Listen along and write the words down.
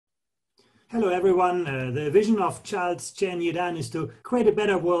Hello everyone. The vision of Charles Chen Yidan is to create a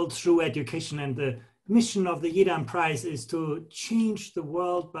better world through education, and the mission of the Yidan Prize is to change the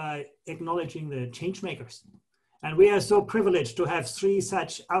world by acknowledging the change makers. And we are so privileged to have three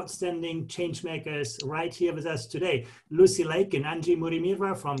such outstanding change makers right here with us today. Lucy Lake and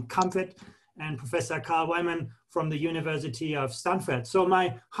Murimirwa from Comfort, and Professor Carl Wyman from the University of Stanford. So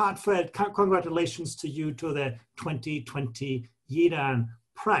my heartfelt congratulations to you to the 2020 Yidan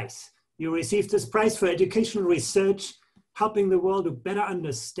Prize. You received this prize for educational research, helping the world to better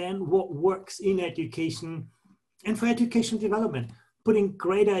understand what works in education, and for education development, putting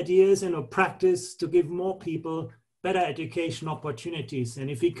great ideas into practice to give more people better education opportunities. And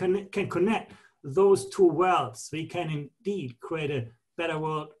if we can connect those two worlds, we can indeed create a better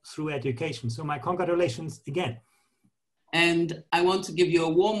world through education. So my congratulations again. And I want to give you a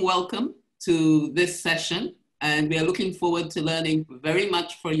warm welcome to this session. And we are looking forward to learning very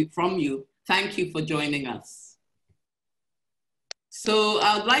much from you. Thank you for joining us. So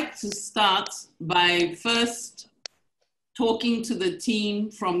I'd like to start by first talking to the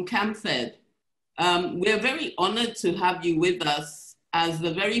team from CAMFED. We're very honored to have you with us as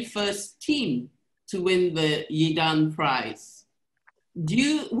the very first team to win the Yidan Prize.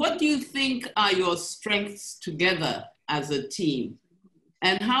 What do you think are your strengths together as a team?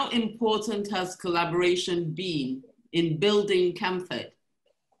 And how important has collaboration been in building CAMFED?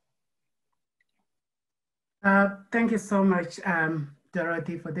 Thank you so much,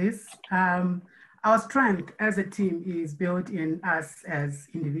 Dorothy, for this. Our strength as a team is built in us as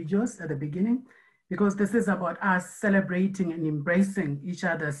individuals at the beginning, because this is about us celebrating and embracing each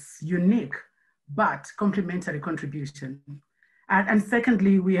other's unique but complementary contribution. And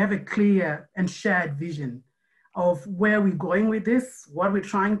secondly, we have a clear and shared vision of where we're going with this, what we're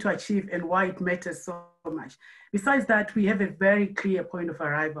trying to achieve, and why it matters so much. Besides that, we have a very clear point of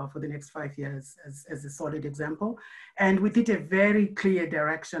arrival for the next 5 years as a solid example. And with it, a very clear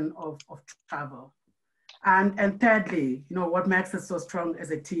direction of travel. And thirdly, what makes us so strong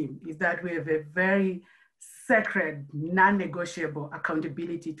as a team is that we have a very sacred, non-negotiable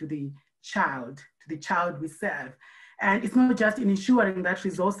accountability to the child we serve. And it's not just in ensuring that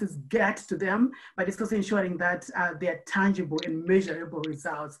resources get to them, but it's also ensuring that there are tangible and measurable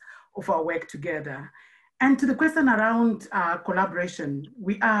results of our work together. And to the question around collaboration,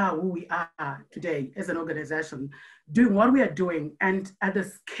 we are who we are today as an organization, doing what we are doing, and at the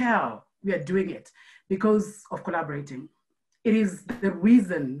scale we are doing it because of collaborating. It is the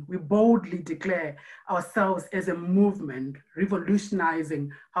reason we boldly declare ourselves as a movement,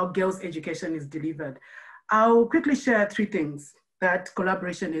 revolutionizing how girls' education is delivered. I'll quickly share three things that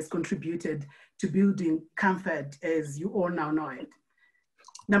collaboration has contributed to building CAMFED as you all now know it.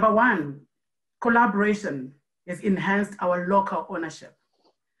 Number one, collaboration has enhanced our local ownership.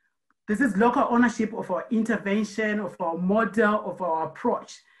 This is local ownership of our intervention, of our model, of our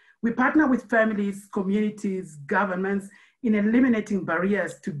approach. We partner with families, communities, governments in eliminating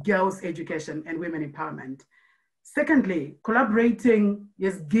barriers to girls' education and women empowerment. Secondly, collaborating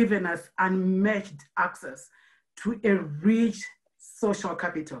has given us unmatched access to a rich social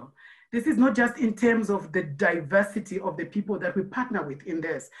capital. This is not just in terms of the diversity of the people that we partner with in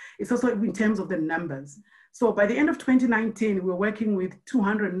this, it's also in terms of the numbers. So by the end of 2019, we're working with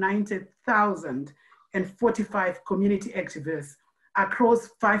 290,045 community activists across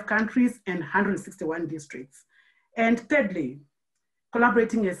 5 countries and 161 districts. And thirdly,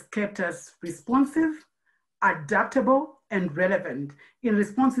 collaborating has kept us responsive, adaptable, and relevant in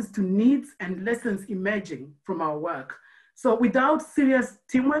responses to needs and lessons emerging from our work. So without serious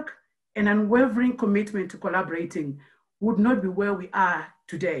teamwork and unwavering commitment to collaborating, would not be where we are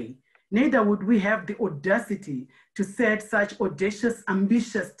today. Neither would we have the audacity to set such audacious,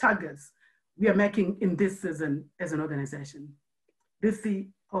 ambitious targets we are making in this season as an organization. Lucy,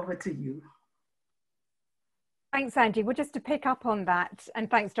 over to you. Thanks, Angie. Well, just to pick up on that,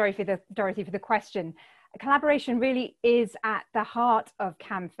 and thanks, Dorothy, for the question. Collaboration really is at the heart of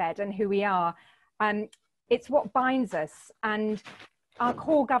CAMFED and who we are. It's what binds us, and our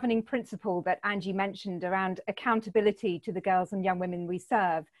core governing principle that Angie mentioned around accountability to the girls and young women we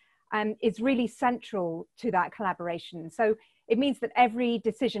serve is really central to that collaboration. So it means that every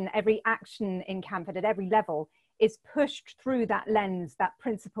decision, every action in CAMFED at every level is pushed through that lens, that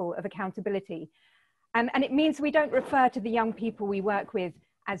principle of accountability. And it means we don't refer to the young people we work with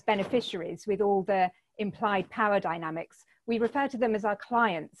as beneficiaries with all the implied power dynamics. We refer to them as our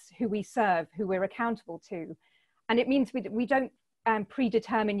clients who we serve, who we're accountable to. And it means we don't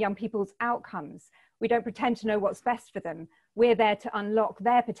predetermine young people's outcomes. We don't pretend to know what's best for them. We're there to unlock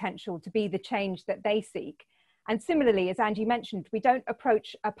their potential to be the change that they seek. And similarly, as Angie mentioned, we don't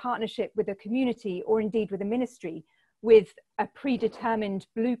approach a partnership with a community or indeed with a ministry with a predetermined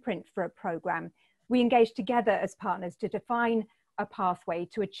blueprint for a program. We engage together as partners to define a pathway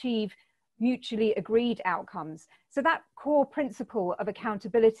to achieve mutually agreed outcomes. So that core principle of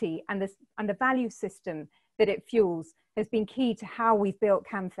accountability and the value system that it fuels has been key to how we've built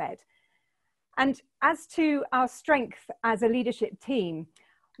CamFed. And as to our strength as a leadership team,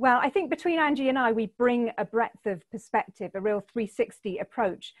 well, I think between Angie and I, we bring a breadth of perspective, a real 360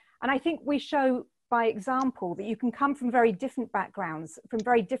 approach. And I think we show by example that you can come from very different backgrounds, from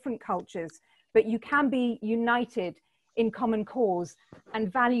very different cultures, but you can be united in common cause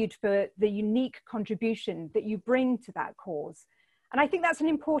and valued for the unique contribution that you bring to that cause. And I think that's an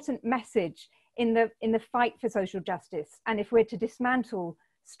important message in the fight for social justice. And if we're to dismantle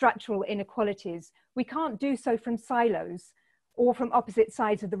structural inequalities, we can't do so from silos or from opposite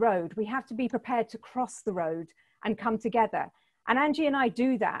sides of the road. We have to be prepared to cross the road and come together. And Angie and I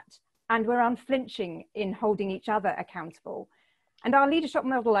do that, and we're unflinching in holding each other accountable. And our leadership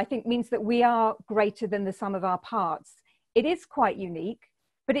model, I think, means that we are greater than the sum of our parts. It is quite unique,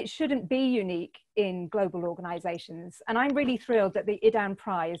 but it shouldn't be unique in global organizations. And I'm really thrilled that the Yidan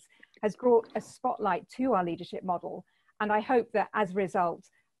Prize has brought a spotlight to our leadership model. And I hope that as a result,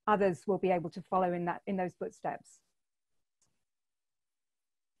 others will be able to follow in those footsteps.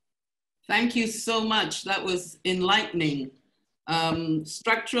 Thank you so much. That was enlightening.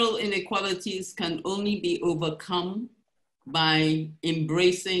 Structural inequalities can only be overcome by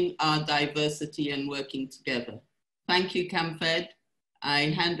embracing our diversity and working together. Thank you, CamFed. I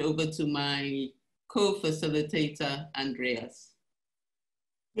hand over to my co-facilitator, Andreas.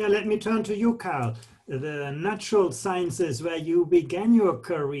 Yeah, let me turn to you, Carl. The natural sciences where you began your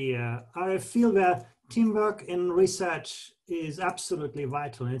career are a field where teamwork in research is absolutely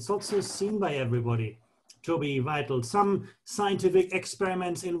vital. And it's also seen by everybody to be vital. Some scientific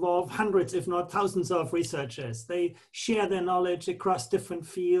experiments involve hundreds, if not thousands of researchers. They share their knowledge across different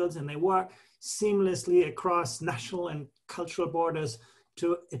fields and they work seamlessly across national and cultural borders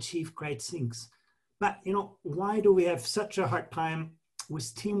to achieve great things. But, you know, why do we have such a hard time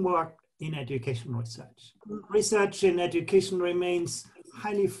with teamwork in education research? Research in education remains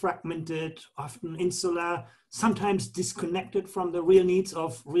highly fragmented, often insular, sometimes disconnected from the real needs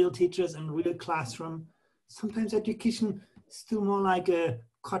of real teachers and real classroom. Sometimes education is still more like a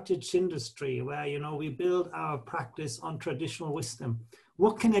cottage industry where, you know, we build our practice on traditional wisdom.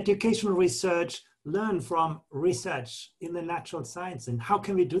 What can educational research learn from research in the natural science, and how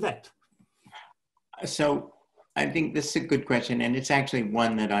can we do that? So I think this is a good question, and it's actually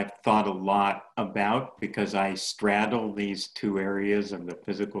one that I've thought a lot about because I straddle these two areas of the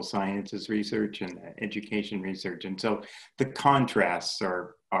physical sciences research and education research. And so the contrasts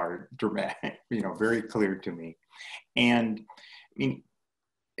are dramatic, you know, very clear to me. And I mean,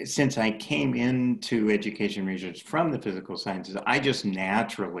 since I came into education research from the physical sciences, I just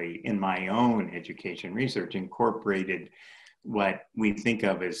naturally, in my own education research, incorporated what we think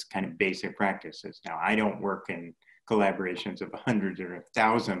of as kind of basic practices. Now, I don't work in collaborations of hundreds or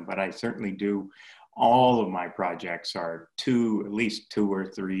 1,000, but I certainly do. All of my projects are at least two or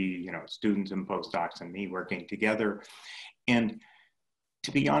three, you know, students and postdocs and me working together. And to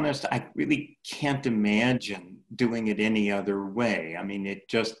be honest, I really can't imagine doing it any other way. I mean, it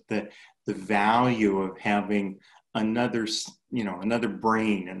just, the value of having another, you know, another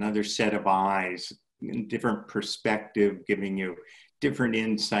brain, another set of eyes, different perspective, giving you different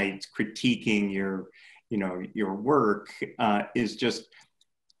insights, critiquing your, you know, your work is just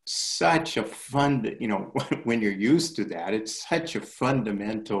such a fun, you know, when you're used to that, it's such a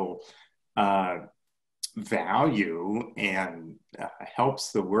fundamental value and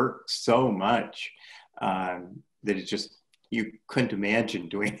helps the work so much that it's just, you couldn't imagine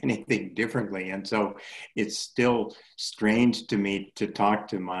doing anything differently. And so it's still strange to me to talk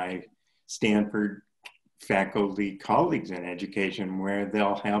to my Stanford faculty colleagues in education where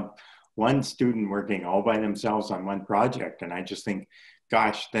they'll have one student working all by themselves on one project. And I just think,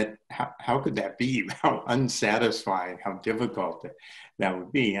 gosh, how could that be? How unsatisfying, how difficult that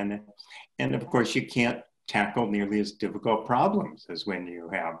would be. And of course, you can't tackle nearly as difficult problems as when you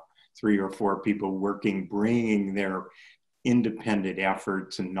have 3 or 4 people working, bringing their independent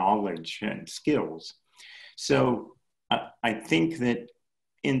efforts and knowledge and skills. So I think that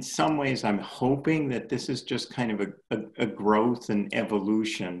in some ways, I'm hoping that this is just kind of a growth and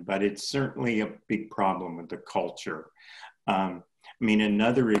evolution, but it's certainly a big problem with the culture. I mean,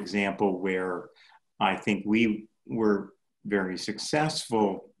 another example where I think we were very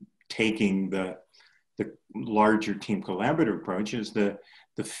successful taking the larger team collaborative approach is the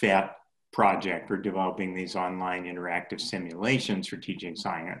PhET project for developing these online interactive simulations for teaching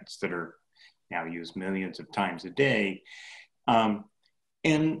science that are now used millions of times a day.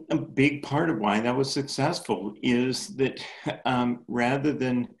 And a big part of why that was successful is that rather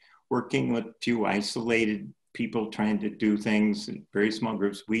than working with a few isolated people trying to do things in very small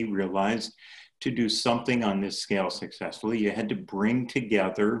groups, we realized to do something on this scale successfully, you had to bring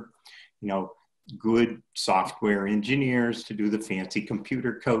together, you know, good software engineers to do the fancy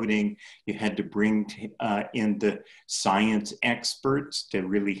computer coding. You had to bring in the science experts to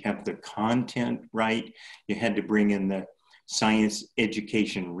really have the content right. You had to bring in the science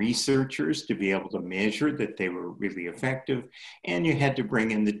education researchers to be able to measure that they were really effective. And you had to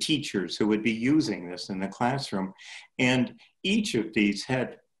bring in the teachers who would be using this in the classroom. And each of these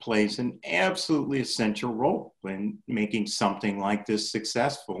plays an absolutely essential role in making something like this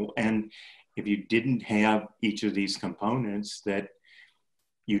successful. And if you didn't have each of these components, that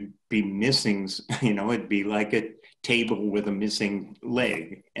you'd be missing, you know, it'd be like a table with a missing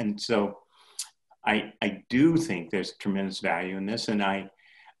leg. And so I do think there's tremendous value in this. And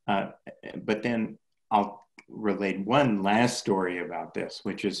but then I'll relate one last story about this,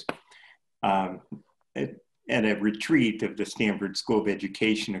 which is at a retreat of the Stanford School of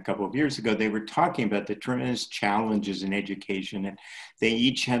Education a couple of years ago, they were talking about the tremendous challenges in education. And they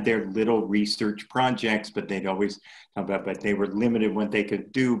each had their little research projects, but they'd always talk about, but they were limited what they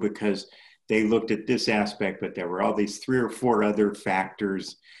could do because they looked at this aspect, but there were all these 3 or 4 other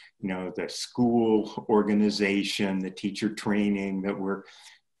factors, you know, the school organization, the teacher training that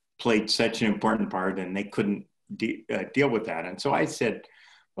played such an important part, and they couldn't deal with that. And so I said,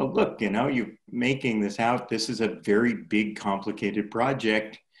 well, look, you know, you're making this out. This is a very big, complicated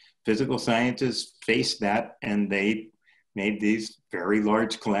project. Physical scientists faced that, and they made these very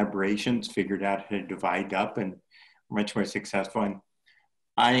large collaborations, figured out how to divide up, and much more successful.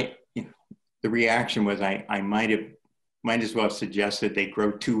 And the reaction was, I might as well have suggested they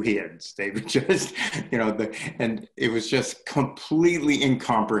grow 2 heads. They would just, you know, and it was just completely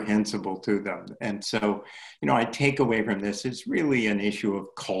incomprehensible to them. And so, you know, I take away from this, it's really an issue of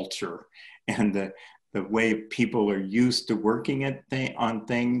culture and the way people are used to working on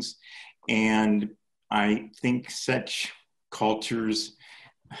things. And I think such cultures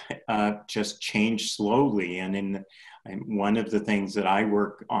just change slowly. And one of the things that I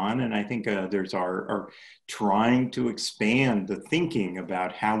work on, and I think others are trying to expand the thinking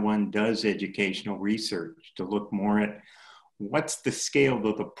about how one does educational research, to look more at what's the scale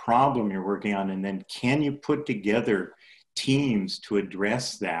of the problem you're working on, and then can you put together teams to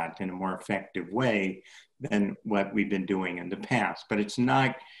address that in a more effective way than what we've been doing in the past. But it's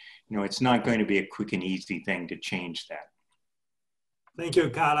not, you know, it's not going to be a quick and easy thing to change that. Thank you,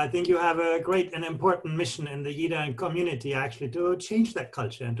 Carl. I think you have a great and important mission in the Yidan community, actually, to change that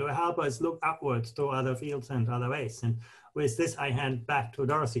culture and to help us look upwards to other fields and other ways. And with this, I hand back to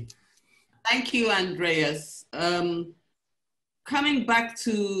Dorothy. Thank you, Andreas. Coming back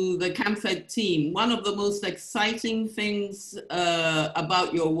to the CAMFED team, one of the most exciting things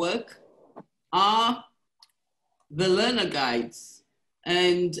about your work are the learner guides.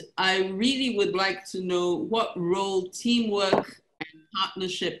 And I really would like to know what role teamwork and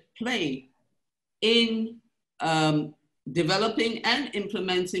partnership play in developing and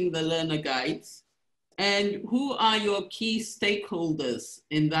implementing the learner guides, and who are your key stakeholders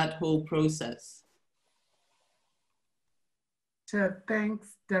in that whole process? Sure,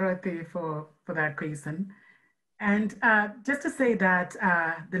 thanks, Dorothy, for that question. And just to say that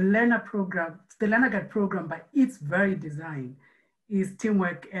the learner guide program, by its very design, is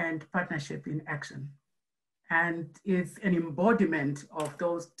teamwork and partnership in action. And it's an embodiment of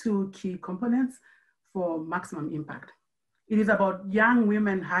those 2 key components for maximum impact. It is about young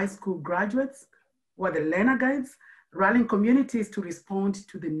women high school graduates, who are the learner guides, rallying communities to respond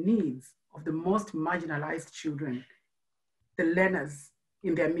to the needs of the most marginalized children, the learners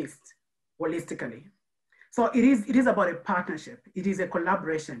in their midst, holistically. So it is about a partnership. It is a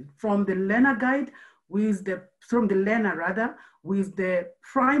collaboration from the learner guide with the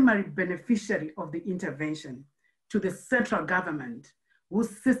primary beneficiary of the intervention to the central government whose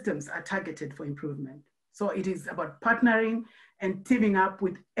systems are targeted for improvement. So it is about partnering and teaming up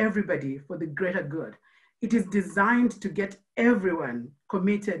with everybody for the greater good. It is designed to get everyone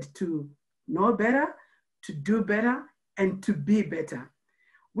committed to know better, to do better, and to be better.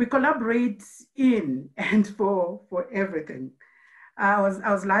 We collaborate in and for everything. I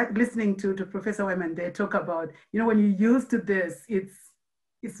was like listening to Professor Wyman, they talk about, you know, when you're used to this,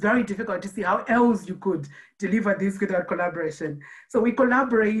 it's very difficult to see how else you could deliver this without collaboration. So we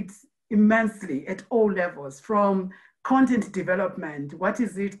collaborate immensely at all levels, from content development. What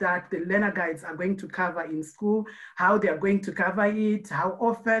is it that the learner guides are going to cover in school, how they are going to cover it, how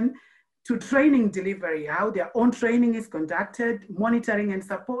often, to training delivery, how their own training is conducted, monitoring and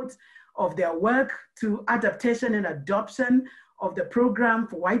support of their work, to adaptation and adoption of the program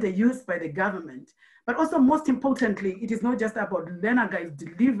for wider use by the government. But also, most importantly, it is not just about learner guides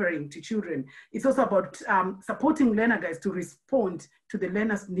delivering to children. It's also about supporting learner guides to respond to the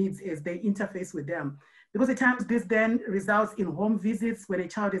learners' needs as they interface with them. Because at times this then results in home visits when a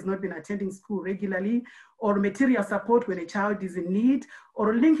child has not been attending school regularly, or material support when a child is in need,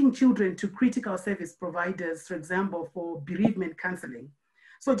 or linking children to critical service providers, for example, for bereavement counseling.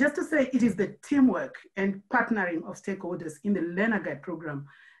 So just to say, it is the teamwork and partnering of stakeholders in the learner guide program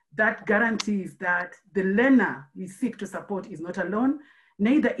that guarantees that the learner we seek to support is not alone,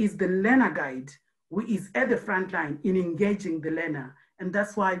 neither is the learner guide who is at the front line in engaging the learner. And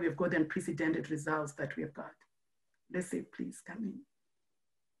that's why we've got unprecedented results that we've got. Let's say, please come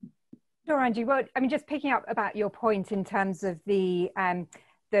in. Sure, Angie. Well, I mean, just picking up about your point in terms of the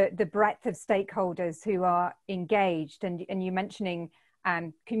breadth of stakeholders who are engaged, and you mentioning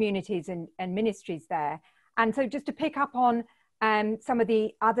communities and ministries there. And so just to pick up on some of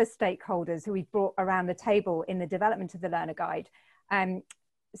the other stakeholders who we've brought around the table in the development of the Learner Guide.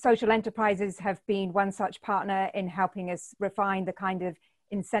 Social enterprises have been one such partner in helping us refine the kind of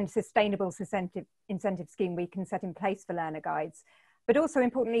sustainable incentive scheme we can set in place for learner guides. But also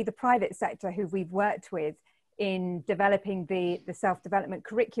importantly, the private sector who we've worked with in developing the self-development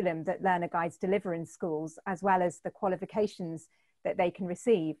curriculum that learner guides deliver in schools, as well as the qualifications that they can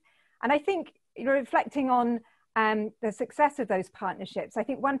receive. And I think, you know, reflecting on the success of those partnerships, I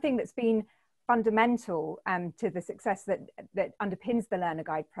think one thing that's been fundamental to the success that underpins the Learner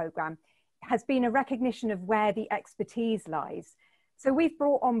Guide programme has been a recognition of where the expertise lies. So we've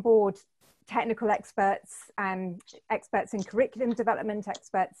brought on board technical experts, experts in curriculum development,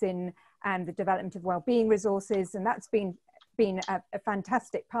 experts in the development of wellbeing resources, and that's been a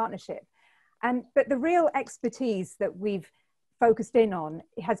fantastic partnership. But the real expertise that we've focused in on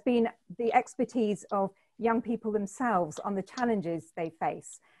has been the expertise of young people themselves on the challenges they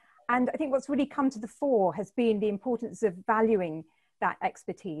face. And I think what's really come to the fore has been the importance of valuing that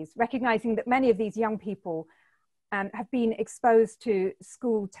expertise, recognizing that many of these young people have been exposed to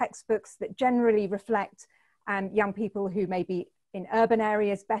school textbooks that generally reflect young people who may be in urban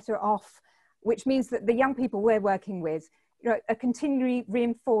areas better off, which means that the young people we're working with, you know, are continually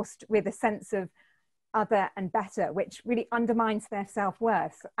reinforced with a sense of other and better, which really undermines their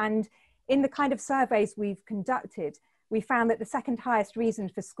self-worth. And in the kind of surveys we've conducted, we found that the second highest reason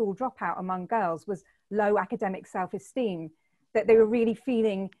for school dropout among girls was low academic self-esteem, that they were really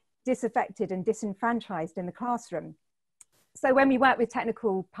feeling disaffected and disenfranchised in the classroom. So when we work with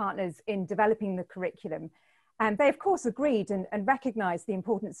technical partners in developing the curriculum, they of course agreed and recognized the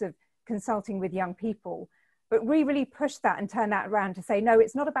importance of consulting with young people, but we really pushed that and turned that around to say, no,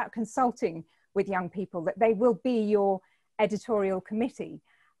 it's not about consulting with young people, that they will be your editorial committee.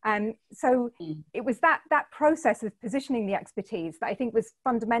 So it was that process of positioning the expertise that I think was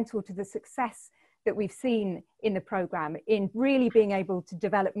fundamental to the success that we've seen in the programme, in really being able to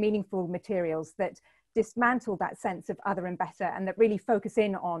develop meaningful materials that dismantle that sense of other and better, and that really focus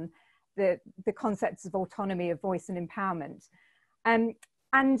in on the concepts of autonomy, of voice and empowerment.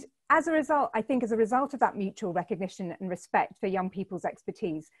 And as a result, I think as a result of that mutual recognition and respect for young people's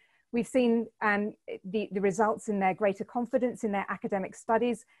expertise, we've seen the results in their greater confidence in their academic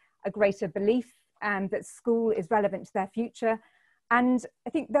studies, a greater belief that school is relevant to their future. And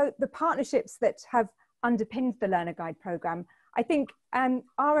I think the partnerships that have underpinned the Learner Guide programme, I think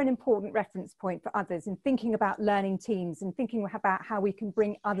are an important reference point for others in thinking about learning teams and thinking about how we can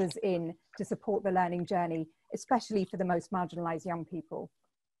bring others in to support the learning journey, especially for the most marginalised young people.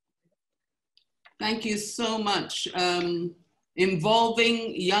 Thank you so much.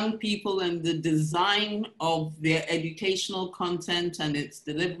 Involving young people in the design of their educational content and its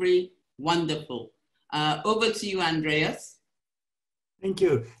delivery, wonderful. Over to you, Andreas. Thank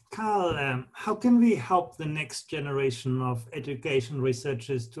you. Carl, how can we help the next generation of education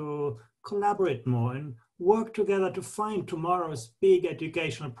researchers to collaborate more and work together to find tomorrow's big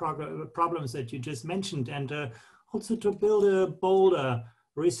educational problems that you just mentioned, and also to build a bolder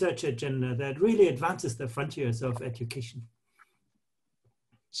research agenda that really advances the frontiers of education?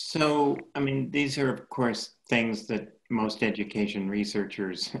 So, I mean, these are, of course, things that most education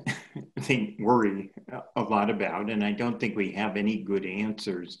researchers worry a lot about, and I don't think we have any good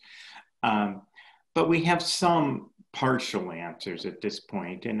answers. But we have some partial answers at this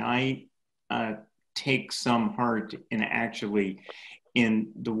point, and I take some heart in actually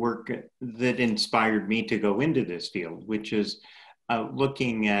in the work that inspired me to go into this field, which is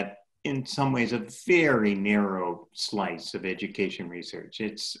looking at, in some ways, a very narrow slice of education research.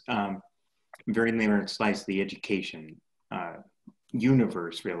 It's very narrow slice of the education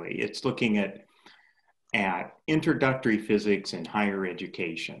universe, really. It's looking at introductory physics in higher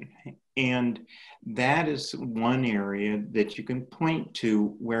education. And that is one area that you can point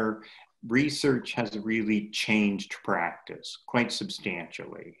to where research has really changed practice quite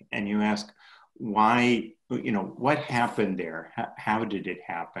substantially. And you ask, why, what happened there? How did it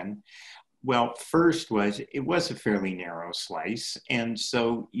happen? Well, first it was a fairly narrow slice. And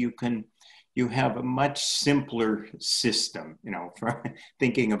so you have a much simpler system, for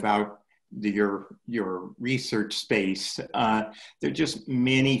thinking about your research space. There are just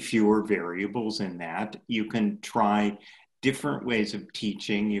many fewer variables in that. You can try different ways of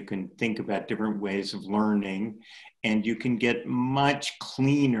teaching. You can think about different ways of learning, and you can get much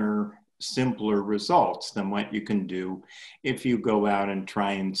cleaner, simpler results than what you can do if you go out and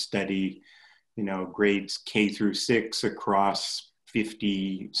try and study, grades K through 6 across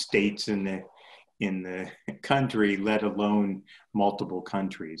 50 states in the country, let alone multiple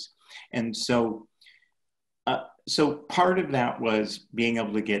countries. And so part of that was being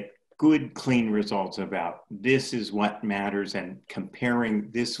able to get good, clean results about this is what matters, and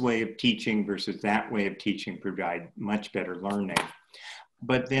comparing this way of teaching versus that way of teaching provide much better learning.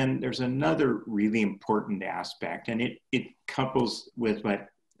 But then there's another really important aspect, and it couples with what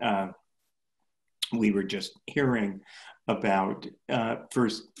we were just hearing about.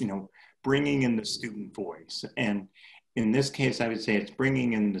 First, bringing in the student voice. And in this case, I would say it's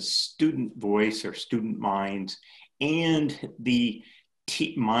bringing in the student voice or student minds and the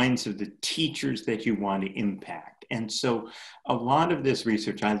minds of the teachers that you want to impact. And so a lot of this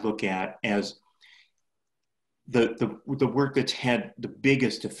research I look at as the work that's had the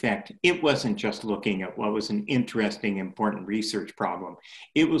biggest effect. It wasn't just looking at what was an interesting, important research problem.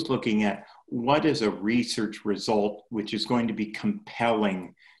 It was looking at what is a research result which is going to be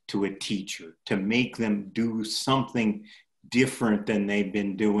compelling to a teacher, to make them do something different than they've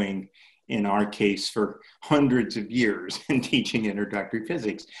been doing, in our case, for hundreds of years in teaching introductory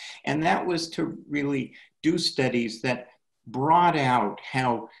physics. And that was to really do studies that brought out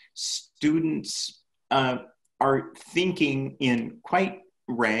how students are thinking in quite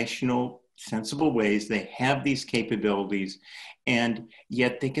rational, sensible ways. They have these capabilities, and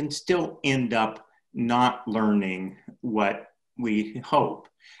yet they can still end up not learning what we hope.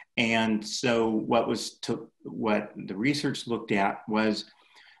 And so what the research looked at was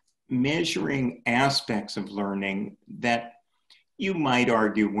measuring aspects of learning that you might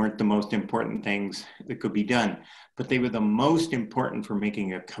argue weren't the most important things that could be done, but they were the most important for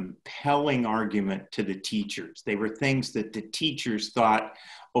making a compelling argument to the teachers. They were things that the teachers thought,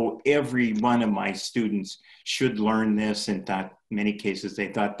 oh, every one of my students should learn this. And in many cases, they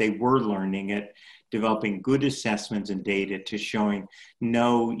thought they were learning it, developing good assessments and data to showing,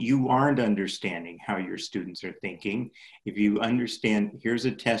 no, you aren't understanding how your students are thinking. If you understand, here's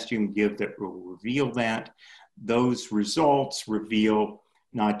a test you can give that will reveal that. Those results reveal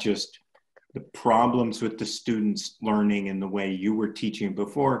not just the problems with the students learning in the way you were teaching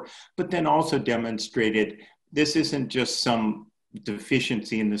before, but then also demonstrated this isn't just some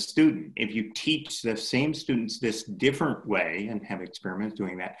deficiency in the student. If you teach the same students this different way and have experiments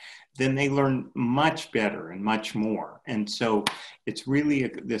doing that, then they learn much better and much more. And so it's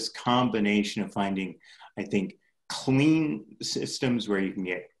really this combination of finding, I think, clean systems where you can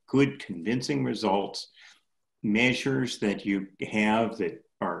get good, convincing results, measures that you have that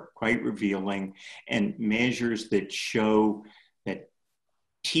are quite revealing, and measures that show that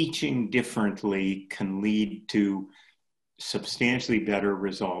teaching differently can lead to substantially better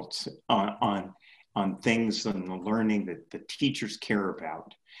results on things and the learning that the teachers care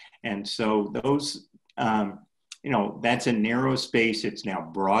about. And so those, that's a narrow space. It's now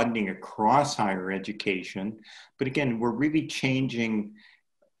broadening across higher education. But again, we're really changing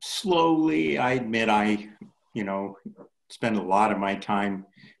slowly. I admit I spend a lot of my time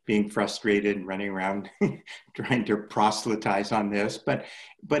being frustrated and running around trying to proselytize on this, but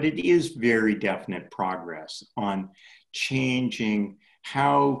it is very definite progress on changing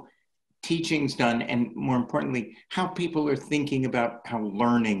how teaching's done, and more importantly, how people are thinking about how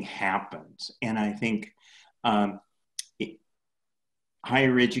learning happens. And I think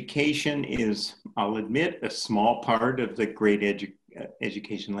higher education is, I'll admit, a small part of the great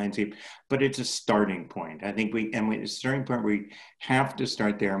education landscape, but it's a starting point. I think it's a starting point where we have to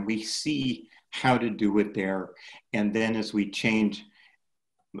start there, and we see how to do it there. And then as we change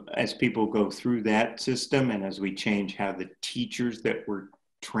as people go through that system and as we change how the teachers that we're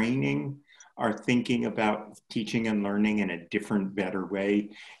training are thinking about teaching and learning in a different, better way,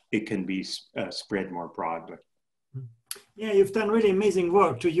 it can be spread more broadly. Yeah, you've done really amazing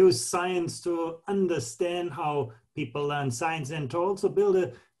work to use science to understand how people learn science and to also build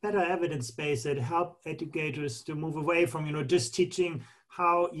a better evidence base that help educators to move away from, just teaching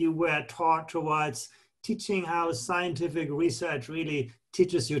how you were taught towards teaching how scientific research really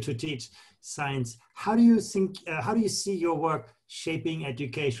teaches you to teach science. How do you see your work shaping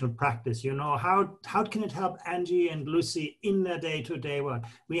educational practice? How can it help Angie and Lucy in their day-to-day work?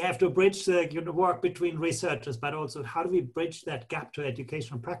 We have to bridge the work between researchers, but also how do we bridge that gap to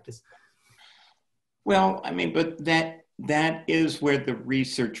educational practice? Well, I mean, but that is where the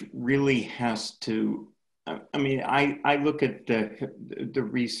research really has to, I mean, I look at the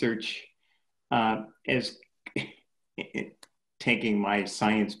research as taking my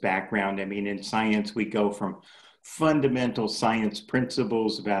science background. I mean, in science, we go from fundamental science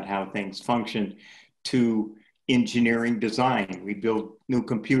principles about how things function to engineering design. We build new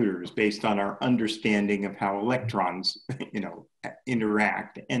computers based on our understanding of how electrons,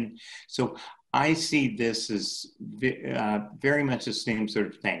 interact. And so I see this as very much the same sort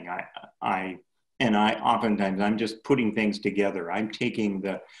of thing. I oftentimes, I'm just putting things together. I'm taking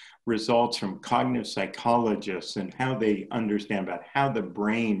the results from cognitive psychologists and how they understand about how the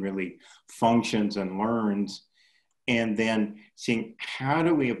brain really functions and learns, and then seeing how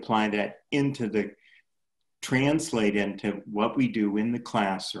do we apply that translate into what we do in the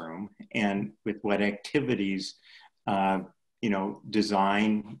classroom and with what activities,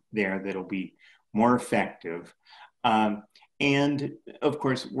 design there that'll be more effective. And of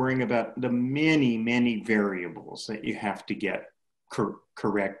course, worrying about the many, many variables that you have to get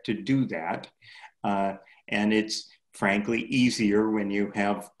correct to do that. And it's frankly easier when you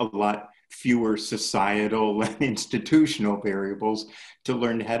have a lot fewer societal and institutional variables to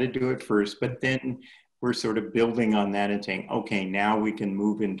learn how to do it first. But then we're sort of building on that and saying, okay, now we can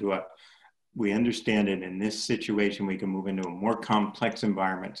move into we understand it in this situation, we can move into a more complex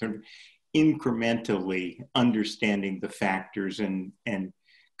environment, sort of incrementally understanding the factors and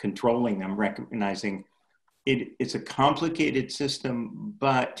controlling them, recognizing it's a complicated system,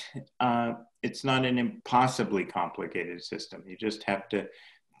 but it's not an impossibly complicated system. You just have to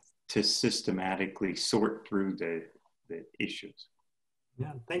systematically sort through the issues.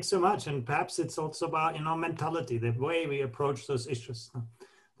 Yeah, thanks so much. And perhaps it's also about, mentality, the way we approach those issues.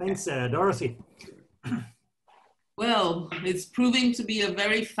 Thanks, Dorothy. Well, it's proving to be a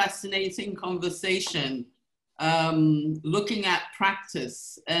very fascinating conversation, looking at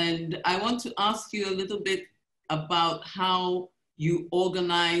practice. And I want to ask you a little bit about how you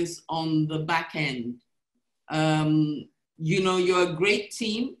organize on the back end. You're a great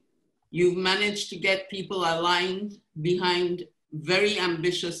team. You've managed to get people aligned behind very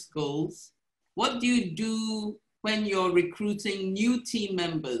ambitious goals. What do you do when you're recruiting new team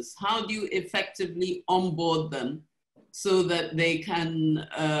members? How do you effectively onboard them so that they can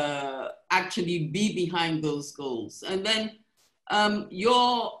actually be behind those goals? And then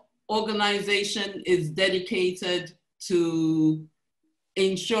your organization is dedicated to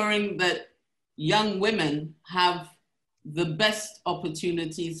ensuring that young women have the best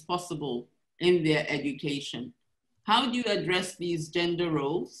opportunities possible in their education. How do you address these gender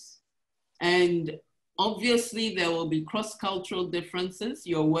roles? And obviously there will be cross-cultural differences.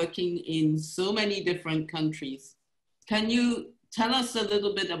 You're working in so many different countries. Can you tell us a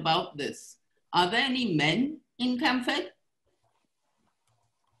little bit about this? Are there any men in CAMFED?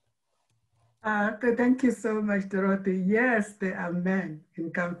 Thank you so much, Dorothy. Yes, there are men in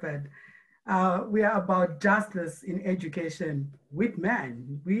CAMFED. We are about justice in education with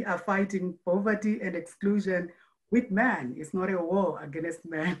men. We are fighting poverty and exclusion with men. It's not a war against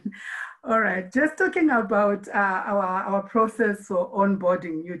men. All right, just talking about our process for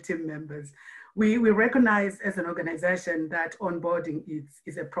onboarding new team members. We recognize as an organization that onboarding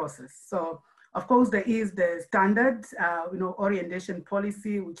is a process. So of course there is the standard, orientation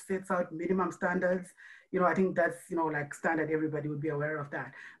policy, which sets out minimum standards. I think that's, like standard, everybody would be aware of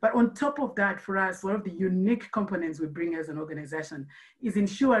that. But on top of that, for us, one of the unique components we bring as an organization is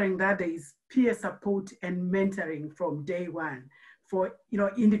ensuring that there is peer support and mentoring from day one for,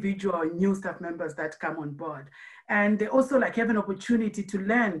 individual new staff members that come on board. And they also have an opportunity to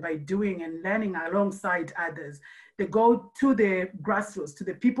learn by doing and learning alongside others. They go to the grassroots, to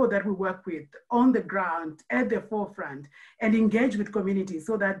the people that we work with on the ground, at the forefront, and engage with communities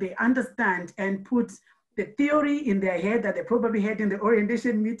so that they understand and put the theory in their head that they probably had in the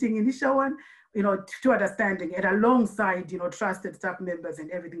orientation meeting, initial one, to understanding, and alongside, trusted staff members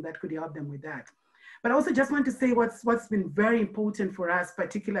and everything that could help them with that. But I also just want to say what's been very important for us,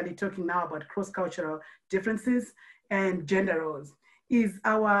 particularly talking now about cross-cultural differences and gender roles, is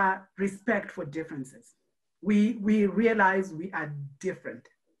our respect for differences. We realize we are different.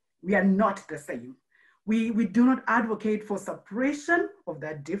 We are not the same. We do not advocate for suppression of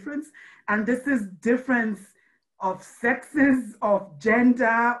that difference. And this is difference of sexes, of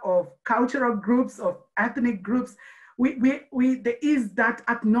gender, of cultural groups, of ethnic groups. There is that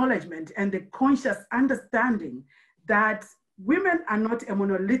acknowledgement and the conscious understanding that women are not a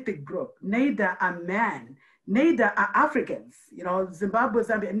monolithic group, neither are men, neither are Africans, Zimbabwe,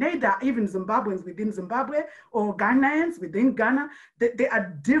 Zambia, neither even Zimbabweans within Zimbabwe or Ghanaians within Ghana. They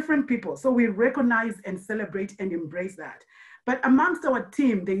are different people. So we recognize and celebrate and embrace that. But amongst our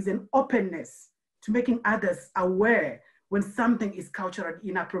team, there is an openness to making others aware when something is culturally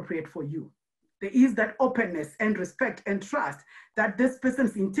inappropriate for you. There is that openness and respect and trust that this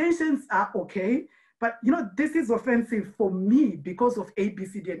person's intentions are okay, but this is offensive for me because of A, B,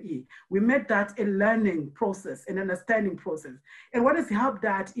 C, D, and E. We made that a learning process, an understanding process. And what has helped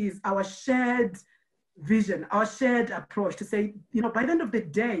that is our shared vision, our shared approach to say, by the end of the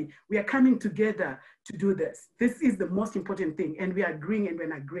day, we are coming together to do this. This is the most important thing, and we are agreeing and we're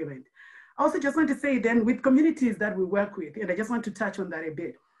in agreement. I also just want to say then with communities that we work with, and I just want to touch on that a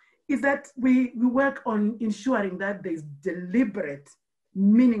bit, is that we work on ensuring that there's deliberate,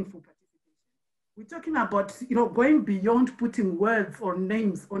 meaningful participation. We're talking about, going beyond putting words or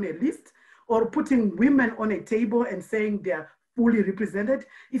names on a list or putting women on a table and saying they're fully represented.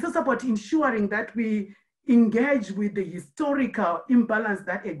 It's also about ensuring that we engage with the historical imbalance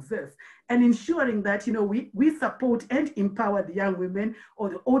that exists and ensuring that, we support and empower the young women or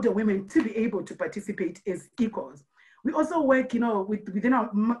the older women to be able to participate as equals. We also work, within our,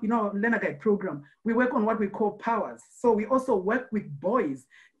 Learner Guide program, we work on what we call powers. So we also work with boys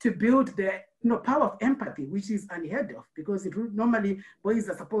to build the power of empathy, which is unheard of because normally boys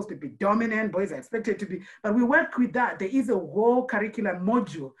are supposed to be dominant, boys are expected to be, but we work with that. There is a whole curriculum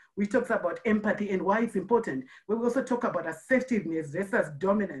module which talks about empathy and why it's important. We also talk about assertiveness versus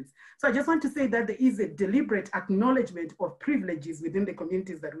dominance. So I just want to say that there is a deliberate acknowledgement of privileges within the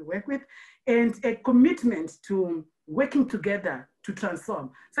communities that we work with and a commitment to working together to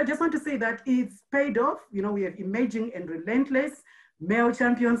transform. So I just want to say that it's paid off. We have emerging and relentless male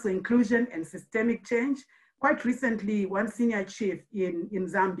champions for inclusion and systemic change. Quite recently, one senior chief in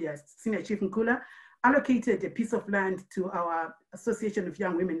Zambia, Senior Chief Nkula, allocated a piece of land to our Association of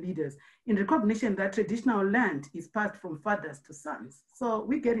Young Women Leaders in recognition that traditional land is passed from fathers to sons. So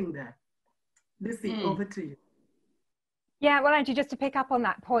we're getting there. Lucy, over to you. Yeah, well, Angie, just to pick up on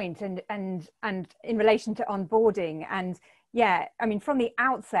that point and in relation to onboarding, and yeah, I mean, from the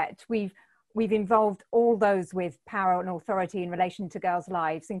outset, we've involved all those with power and authority in relation to girls'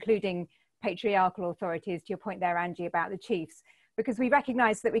 lives, including patriarchal authorities, to your point there, Angie, about the chiefs, because we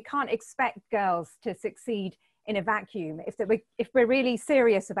recognize that we can't expect girls to succeed in a vacuum. If we're really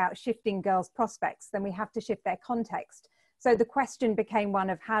serious about shifting girls' prospects, then we have to shift their context. So the question became one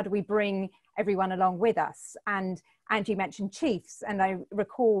of how do we bring everyone along with us? And Angie mentioned chiefs, and I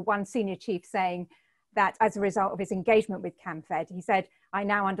recall one senior chief saying that as a result of his engagement with CamFed, he said, I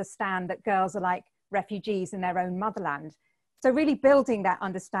now understand that girls are like refugees in their own motherland. So really building that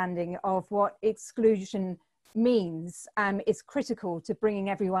understanding of what exclusion means is critical to bringing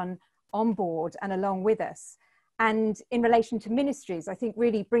everyone on board and along with us. And in relation to ministries, I think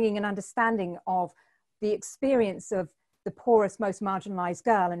really bringing an understanding of the experience of the poorest, most marginalized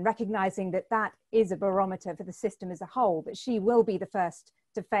girl and recognizing that that is a barometer for the system as a whole, that she will be the first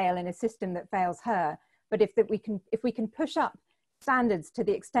to fail in a system that fails her. But if we can push up standards to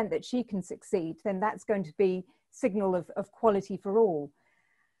the extent that she can succeed, then that's going to be signal of quality for all.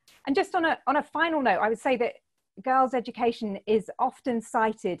 And just on a final note, I would say that girls' education is often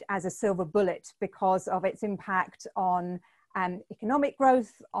cited as a silver bullet because of its impact on economic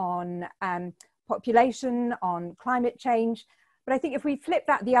growth, on population, on climate change. But I think if we flip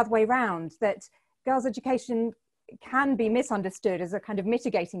that the other way around, that girls' education can be misunderstood as a kind of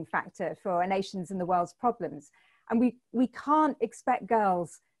mitigating factor for a nation's and the world's problems. And we can't expect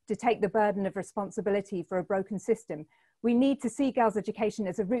girls to take the burden of responsibility for a broken system. We need to see girls' education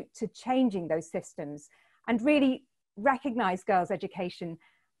as a route to changing those systems and really recognize girls' education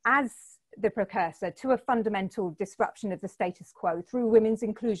as the precursor to a fundamental disruption of the status quo through women's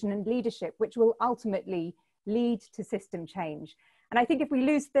inclusion and leadership, which will ultimately lead to system change. And I think if we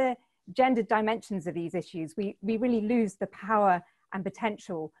lose the gendered dimensions of these issues, we really lose the power and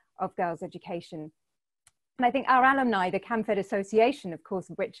potential of girls' education. And I think our alumni, the CamFed Association, of course,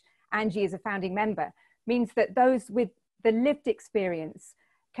 of which Angie is a founding member, means that those with the lived experience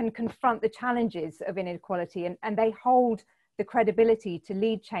can confront the challenges of inequality, and they hold the credibility to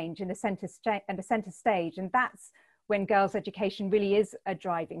lead change in the center stage. And that's when girls' education really is a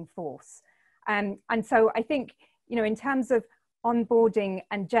driving force. And so I think, you know, in terms of onboarding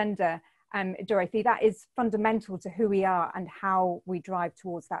and gender, Dorothy, that is fundamental to who we are and how we drive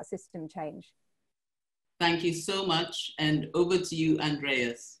towards that system change. Thank you so much. And over to you,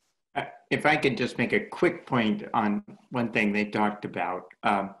 Andreas. If I could just make a quick point on one thing they talked about.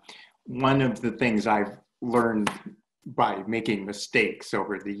 One of the things I've learned by making mistakes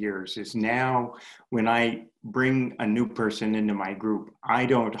over the years is now when I bring a new person into my group, I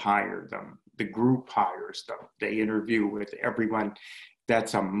don't hire them. The group hires them. They interview with everyone.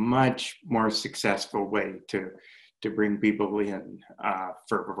 That's a much more successful way to bring people in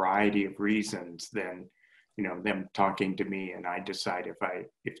for a variety of reasons than, you know, them talking to me and I decide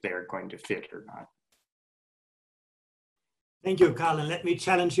if they're going to fit or not. Thank you, Carl. And let me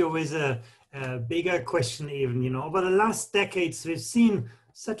challenge you with a bigger question even. You know, over the last decades, we've seen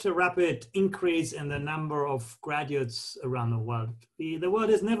such a rapid increase in the number of graduates around the world. The world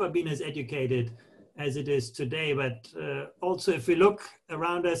has never been as educated as it is today, but also if we look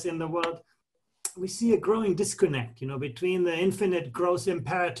around us in the world, we see a growing disconnect, you know, between the infinite growth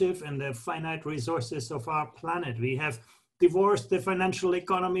imperative and the finite resources of our planet. We have divorced the financial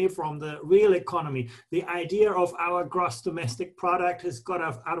economy from the real economy. The idea of our gross domestic product has got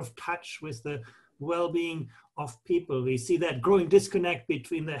out of touch with the well-being of people. We see that growing disconnect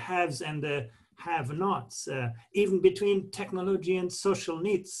between the haves and the have-nots, even between technology and social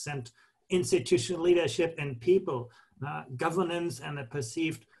needs and institutional leadership and people, governance and the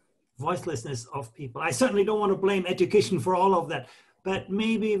perceived voicelessness of people. I certainly don't want to blame education for all of that, but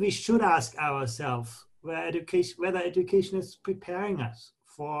maybe we should ask ourselves whether education is preparing us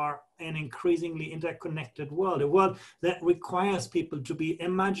for an increasingly interconnected world, a world that requires people to be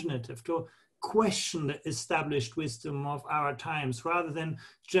imaginative, to question the established wisdom of our times, rather than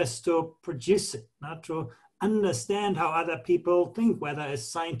just to produce it, not to understand how other people think, whether as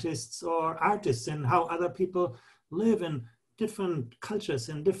scientists or artists, and how other people live in different cultures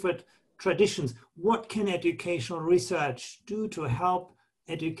and different traditions. What can educational research do to help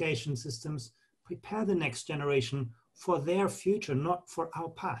education systems prepare the next generation for their future, not for our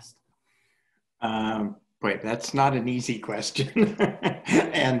past? Boy, that's not an easy question.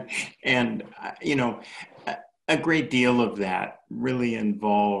 and you know, a great deal of that really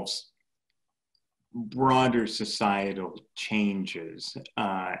involves broader societal changes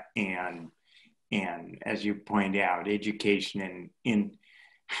and as you point out, education in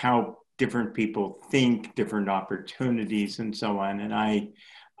how different people think, different opportunities, and so on. And I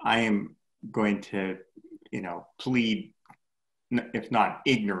am going to, you know, plead, if not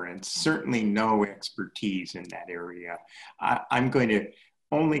ignorance, certainly no expertise in that area. I'm going to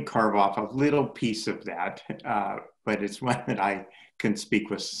only carve off a little piece of that, but it's one that I can speak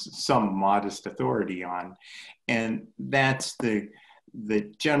with some modest authority on. And that's the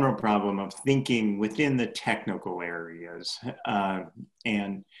general problem of thinking within the technical areas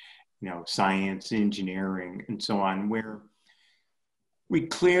and, you know, science, engineering, and so on, where we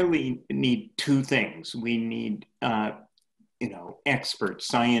clearly need two things. We need, you know, experts,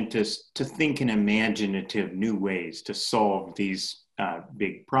 scientists to think in imaginative new ways to solve these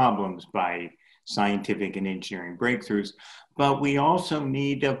big problems by scientific and engineering breakthroughs. But we also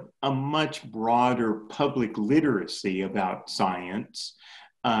need a much broader public literacy about science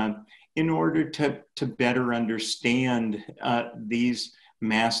in order to better understand these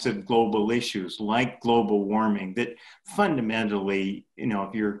massive global issues like global warming that fundamentally, you know,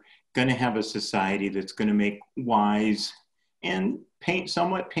 if you're going to have a society that's going to make wise and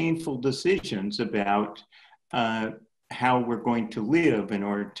somewhat painful decisions about how we're going to live in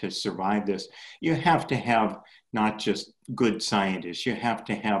order to survive this, you have to have not just good scientists, you have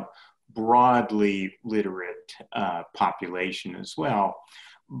to have broadly literate population as well.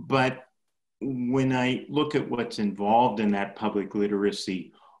 But when I look at what's involved in that public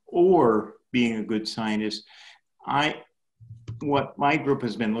literacy or being a good scientist, what my group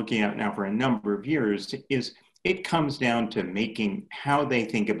has been looking at now for a number of years is it comes down to how they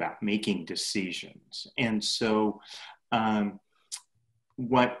think about making decisions. And so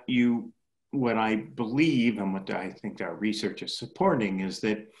what I believe and what I think our research is supporting is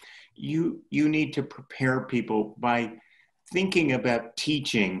that you need to prepare people by thinking about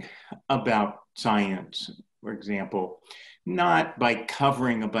teaching about science, for example, not by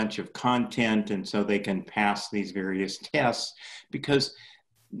covering a bunch of content and so they can pass these various tests, because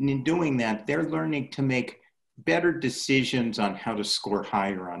in doing that, they're learning to make better decisions on how to score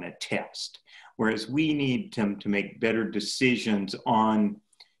higher on a test. Whereas we need them to make better decisions on,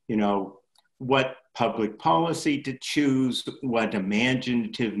 you know, what public policy to choose, what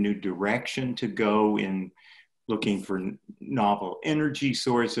imaginative new direction to go in looking for novel energy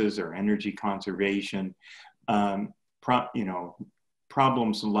sources or energy conservation,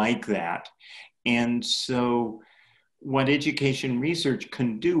 problems like that. And so what education research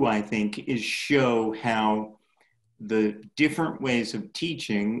can do, I think, is show how the different ways of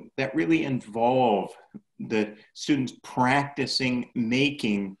teaching that really involve the students practicing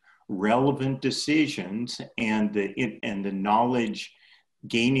making relevant decisions and the knowledge,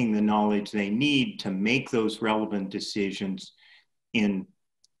 gaining the knowledge they need to make those relevant decisions in,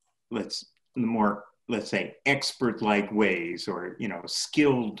 let's say, expert-like ways, or, you know,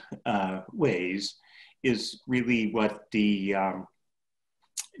 skilled ways, is really what the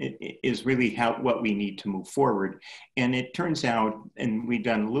what we need to move forward. And it turns out, and we've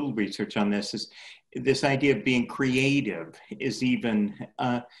done a little research on this, is this idea of being creative is even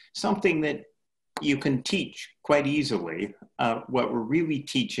something that you can teach quite easily. What we're really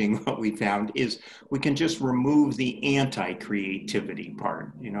teaching, what we found, is we can just remove the anti-creativity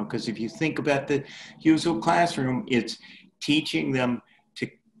part, you know, because if you think about the usual classroom, it's teaching them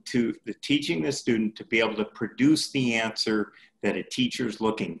teaching the student to be able to produce the answer that a teacher's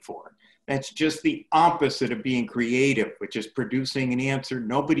looking for. That's just the opposite of being creative, which is producing an answer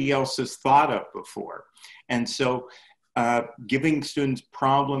nobody else has thought of before. And so giving students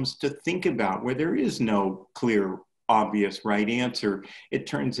problems to think about where there is no clear, obvious right answer, it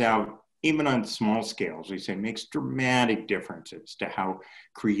turns out, even on small scales, we say makes dramatic differences to how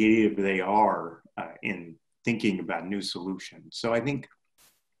creative they are in thinking about new solutions. So I think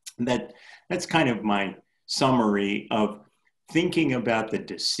that's kind of my summary of thinking about the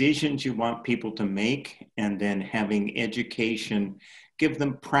decisions you want people to make, and then having education give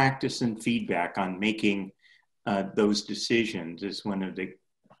them practice and feedback on making those decisions is one of the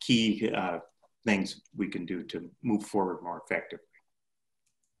key things we can do to move forward more effectively.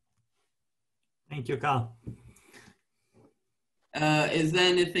 Thank you, Carl. Is there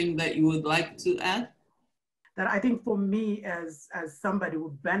anything that you would like to add? That I think for me, as somebody who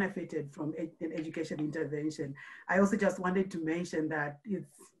benefited from an education intervention, I also just wanted to mention that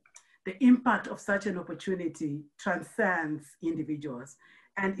the impact of such an opportunity transcends individuals,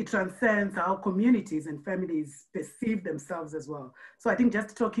 and it transcends how communities and families perceive themselves as well. So I think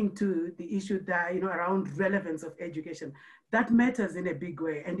just talking to the issue that, you know, around relevance of education, that matters in a big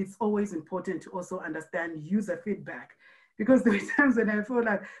way. And it's always important to also understand user feedback. Because there were times when I felt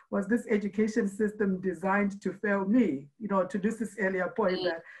like, was this education system designed to fail me? You know, to this earlier point,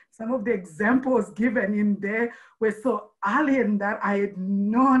 that some of the examples given in there were so alien that I had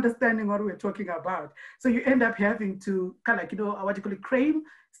no understanding what we were talking about. So you end up having to kind of, you know, what you call it, crane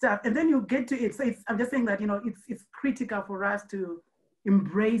stuff, and then you get to it. So I'm just saying that, you know, it's critical for us to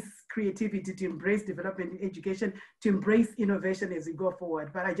embrace creativity, to embrace development in education, to embrace innovation as we go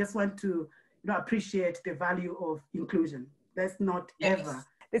forward. But I just want to, you know, appreciate the value of inclusion. Let's not ever.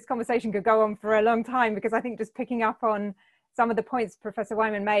 This conversation could go on for a long time, because I think just picking up on some of the points Professor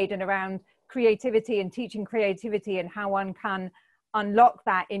Wyman made and around creativity and teaching creativity and how one can unlock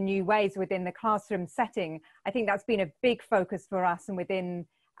that in new ways within the classroom setting, I think that's been a big focus for us, and within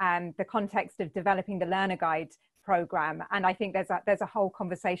the context of developing the Learner Guide program. And I think there's a whole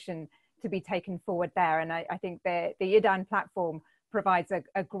conversation to be taken forward there. And I think the Yidan platform provides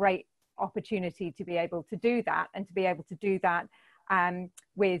a great opportunity to be able to do that, and to be able to do that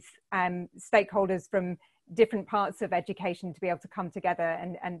with stakeholders from different parts of education, to be able to come together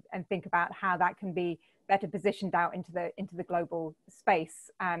and think about how that can be better positioned out into the global space,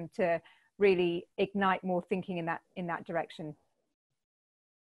 to really ignite more thinking in that direction.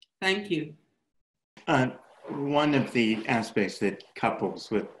 Thank you. One of the aspects that couples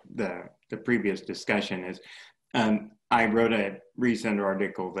with the previous discussion is I wrote a recent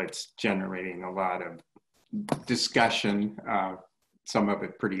article that's generating a lot of discussion, some of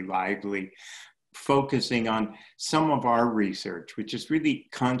it pretty lively, focusing on some of our research, which is really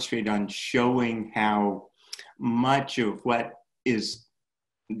concentrated on showing how much of what is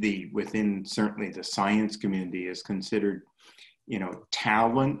within certainly the science community is considered, you know,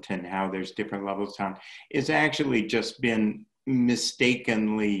 talent, and how there's different levels of talent, is actually just been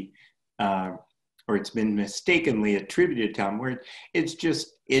mistakenly or it's been mistakenly attributed to them, where it's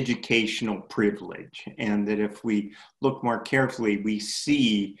just educational privilege. And that if we look more carefully, we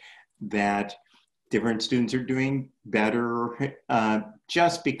see that different students are doing better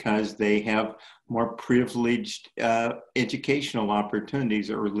just because they have more privileged educational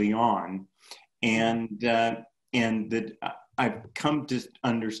opportunities early on. and that I've come to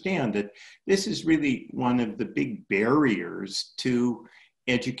understand that this is really one of the big barriers to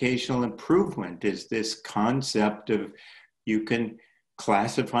educational improvement, is this concept of you can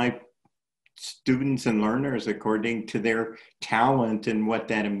classify students and learners according to their talent. And what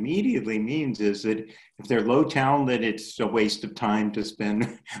that immediately means is that if they're low talented, it's a waste of time to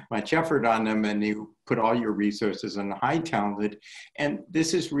spend much effort on them, and you put all your resources on high talented. And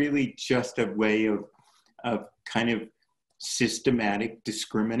this is really just a way of kind of systematic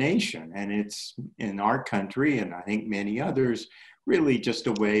discrimination. And it's, in our country, and I think many others, really just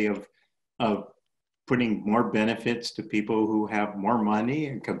a way of putting more benefits to people who have more money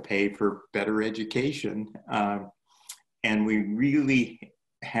and can pay for better education. And we really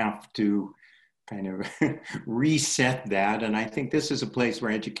have to kind of reset that. And I think this is a place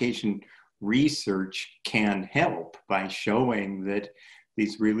where education research can help by showing that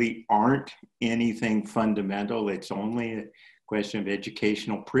these really aren't anything fundamental. It's only a question of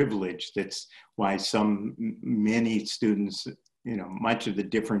educational privilege. That's why many students, you know, much of the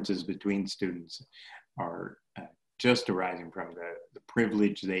differences between students are just arising from the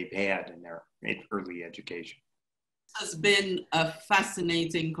privilege they've had in their early education. It has been a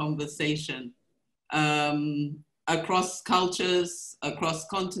fascinating conversation across cultures, across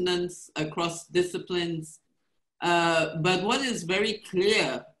continents, across disciplines. But what is very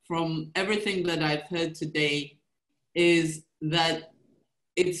clear from everything that I've heard today is that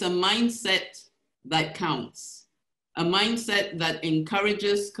it's a mindset that counts, a mindset that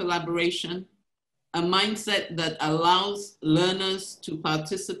encourages collaboration, a mindset that allows learners to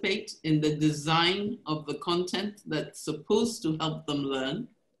participate in the design of the content that's supposed to help them learn,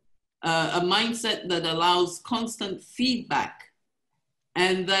 a mindset that allows constant feedback,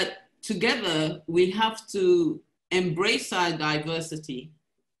 and that together we have to embrace our diversity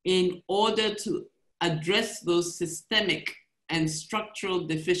in order to address those systemic and structural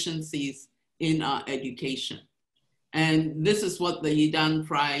deficiencies in our education. And this is what the Yidan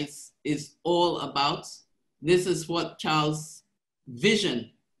Prize is all about. This is what Charles'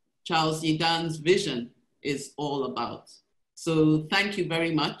 Yidan's vision is all about. So thank you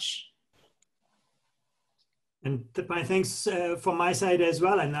very much. And my thanks from my side as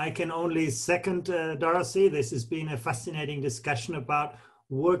well. And I can only second Dorothy. This has been a fascinating discussion about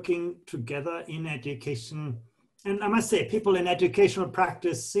working together in education. And I must say, people in educational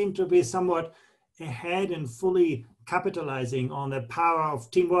practice seem to be somewhat ahead and fully capitalizing on the power of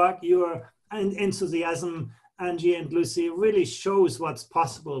teamwork. Your enthusiasm, Angie and Lucy, really shows what's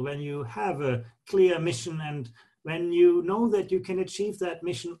possible when you have a clear mission and when you know that you can achieve that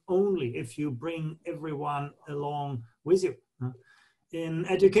mission only if you bring everyone along with you. In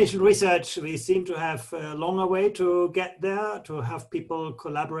education research, we seem to have a longer way to get there, to have people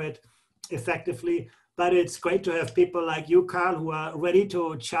collaborate effectively. But it's great to have people like you, Carl, who are ready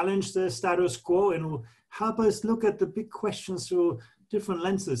to challenge the status quo and who help us look at the big questions through different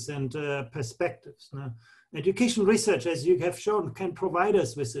lenses and perspectives. Education research, as you have shown, can provide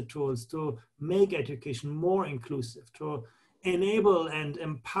us with the tools to make education more inclusive, to enable and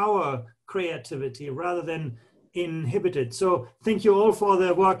empower creativity rather than inhibit it. So thank you all for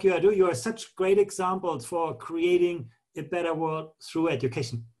the work you are doing. You are such great examples for creating a better world through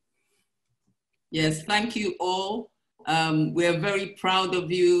education. Yes, thank you all. We're very proud of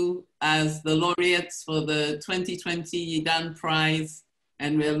you as the laureates for the 2020 Yidan Prize,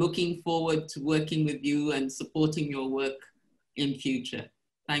 and we're looking forward to working with you and supporting your work in future.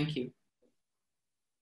 Thank you.